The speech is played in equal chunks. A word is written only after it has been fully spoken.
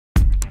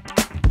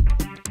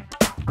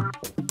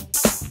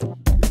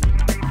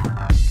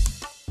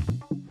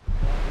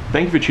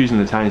Thank you for choosing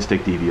the Tiny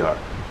Stick DVR.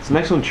 It's an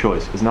excellent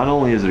choice, as not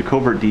only is it a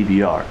covert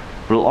DVR,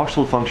 but it will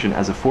also function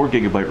as a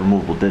 4GB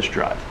removable disk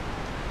drive.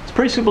 It's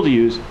pretty simple to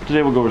use, but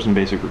today we'll go over some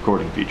basic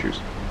recording features.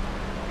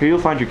 Here you'll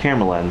find your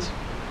camera lens,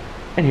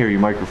 and here your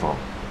microphone.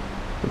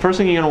 The first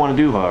thing you're going to want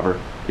to do, however,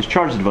 is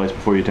charge the device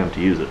before you attempt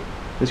to use it.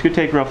 This could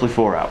take roughly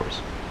 4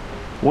 hours.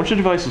 Once your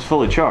device is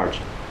fully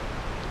charged,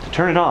 to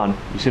turn it on,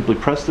 you simply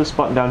press this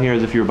button down here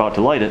as if you're about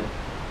to light it,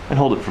 and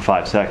hold it for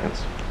 5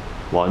 seconds.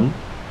 1,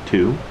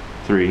 2,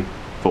 3,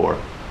 4,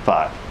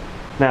 5.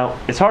 Now,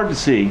 it's hard to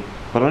see,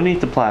 but underneath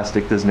the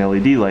plastic there's an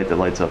LED light that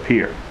lights up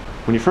here.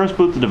 When you first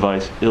boot the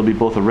device, it'll be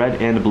both a red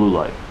and a blue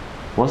light.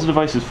 Once the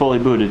device is fully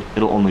booted,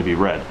 it'll only be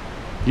red.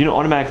 The unit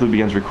automatically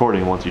begins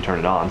recording once you turn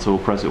it on, so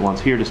we'll press it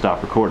once here to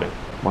stop recording.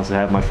 Once I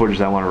have my footage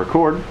that I want to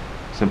record,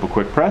 simple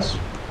quick press,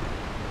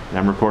 and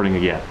I'm recording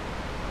again.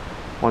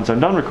 Once I'm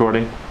done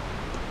recording,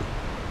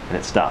 and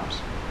it stops.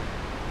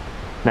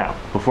 Now,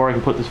 before I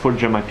can put this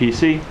footage on my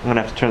PC, I'm going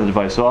to have to turn the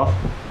device off.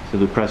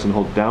 Simply press and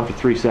hold it down for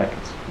 3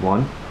 seconds.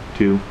 1,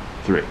 2,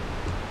 3.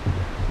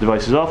 The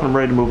device is off and I'm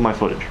ready to move my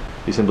footage.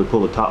 You simply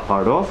pull the top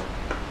part off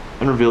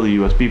and reveal the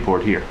USB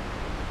port here.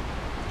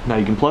 Now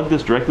you can plug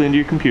this directly into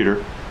your computer,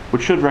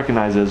 which should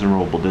recognize it as a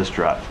removable disk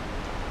drive.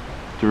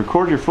 To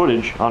record your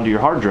footage onto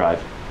your hard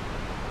drive,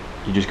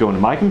 you just go into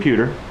My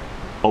Computer,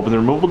 open the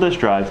removable disk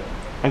drive,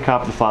 and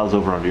copy the files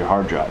over onto your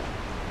hard drive.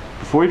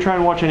 Before you try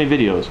and watch any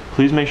videos,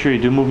 please make sure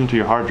you do move them to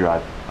your hard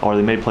drive, or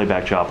they may play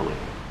back choppily.